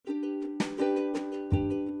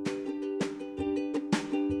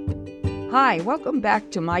Hi, welcome back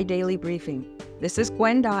to My Daily Briefing. This is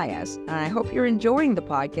Gwen Diaz, and I hope you're enjoying the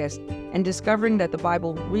podcast and discovering that the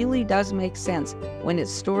Bible really does make sense when its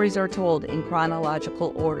stories are told in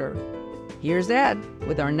chronological order. Here's Ed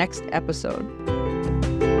with our next episode.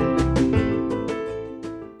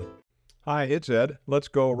 Hi, it's Ed. Let's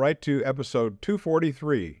go right to episode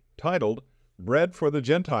 243, titled Bread for the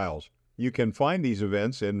Gentiles. You can find these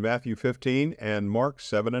events in Matthew 15 and Mark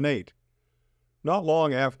 7 and 8. Not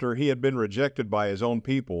long after he had been rejected by his own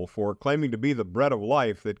people for claiming to be the bread of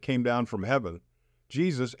life that came down from heaven,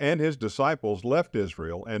 Jesus and his disciples left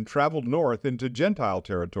Israel and traveled north into Gentile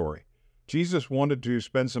territory. Jesus wanted to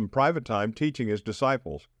spend some private time teaching his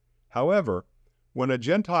disciples. However, when a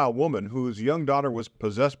Gentile woman whose young daughter was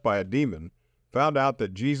possessed by a demon found out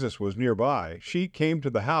that Jesus was nearby, she came to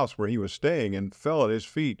the house where he was staying and fell at his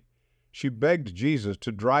feet. She begged Jesus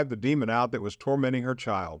to drive the demon out that was tormenting her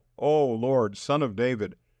child. "Oh, Lord, Son of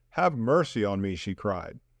David, have mercy on me," she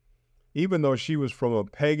cried. Even though she was from a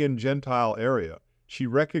pagan Gentile area, she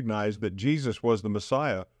recognized that Jesus was the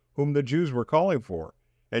Messiah whom the Jews were calling for,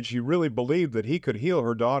 and she really believed that he could heal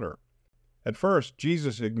her daughter. At first,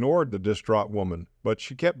 Jesus ignored the distraught woman, but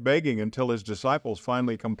she kept begging until his disciples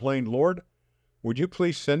finally complained, "Lord, would you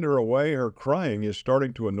please send her away? Her crying is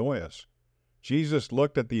starting to annoy us." Jesus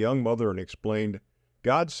looked at the young mother and explained,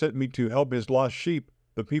 "God sent me to help his lost sheep,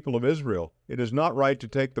 the people of Israel. It is not right to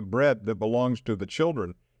take the bread that belongs to the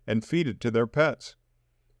children and feed it to their pets."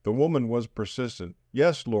 The woman was persistent.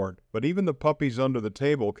 "Yes, Lord, but even the puppies under the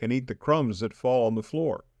table can eat the crumbs that fall on the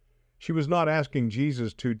floor." She was not asking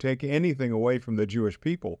Jesus to take anything away from the Jewish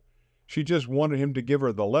people. She just wanted him to give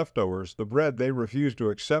her the leftovers, the bread they refused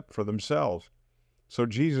to accept for themselves. So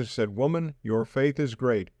Jesus said, "Woman, your faith is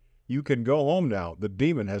great. You can go home now. The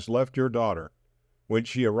demon has left your daughter." When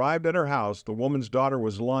she arrived at her house, the woman's daughter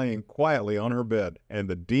was lying quietly on her bed, and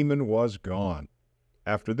the demon was gone.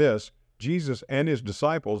 After this, Jesus and his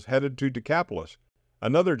disciples headed to Decapolis,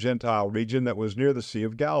 another Gentile region that was near the Sea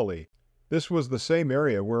of Galilee. This was the same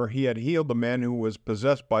area where he had healed the man who was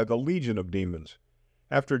possessed by the legion of demons.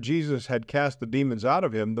 After Jesus had cast the demons out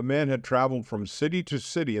of him, the man had traveled from city to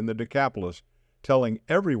city in the Decapolis, telling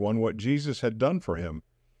everyone what Jesus had done for him.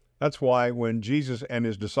 That's why when Jesus and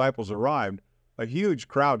his disciples arrived, a huge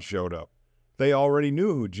crowd showed up. They already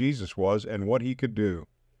knew who Jesus was and what he could do.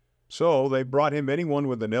 So they brought him anyone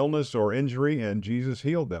with an illness or injury, and Jesus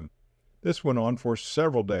healed them. This went on for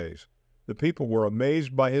several days. The people were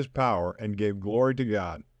amazed by his power and gave glory to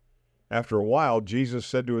God. After a while, Jesus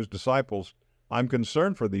said to his disciples, "I'm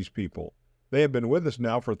concerned for these people. They have been with us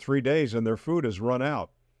now for 3 days, and their food has run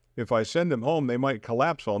out. If I send them home, they might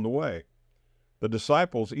collapse on the way." The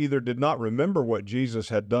disciples either did not remember what Jesus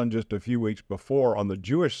had done just a few weeks before on the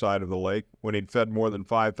Jewish side of the lake when he'd fed more than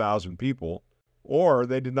 5,000 people, or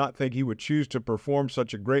they did not think he would choose to perform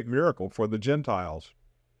such a great miracle for the Gentiles.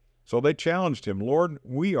 So they challenged him, "Lord,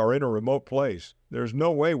 we are in a remote place. There's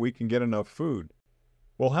no way we can get enough food."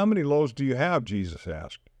 "Well, how many loaves do you have?" Jesus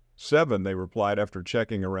asked. "7," they replied after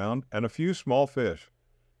checking around, "and a few small fish."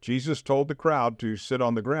 Jesus told the crowd to sit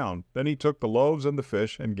on the ground. Then he took the loaves and the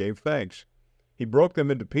fish and gave thanks. He broke them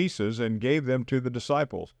into pieces and gave them to the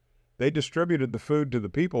disciples. They distributed the food to the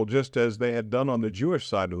people just as they had done on the Jewish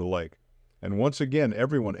side of the lake. And once again,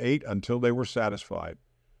 everyone ate until they were satisfied.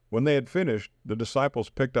 When they had finished, the disciples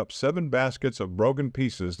picked up 7 baskets of broken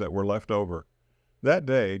pieces that were left over. That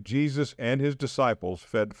day, Jesus and his disciples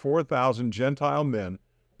fed 4,000 Gentile men,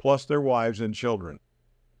 plus their wives and children.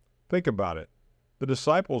 Think about it. The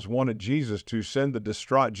disciples wanted Jesus to send the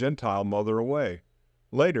distraught Gentile mother away.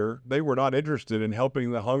 Later, they were not interested in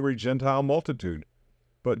helping the hungry Gentile multitude.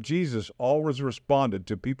 But Jesus always responded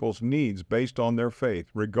to people's needs based on their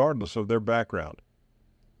faith, regardless of their background.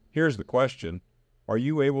 Here's the question. Are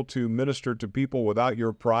you able to minister to people without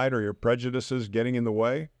your pride or your prejudices getting in the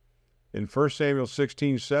way? In 1 Samuel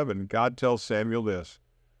 16:7, God tells Samuel this,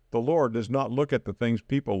 "The Lord does not look at the things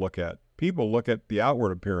people look at. People look at the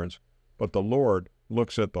outward appearance, but the Lord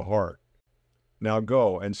looks at the heart." Now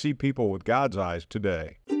go and see people with God's eyes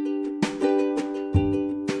today.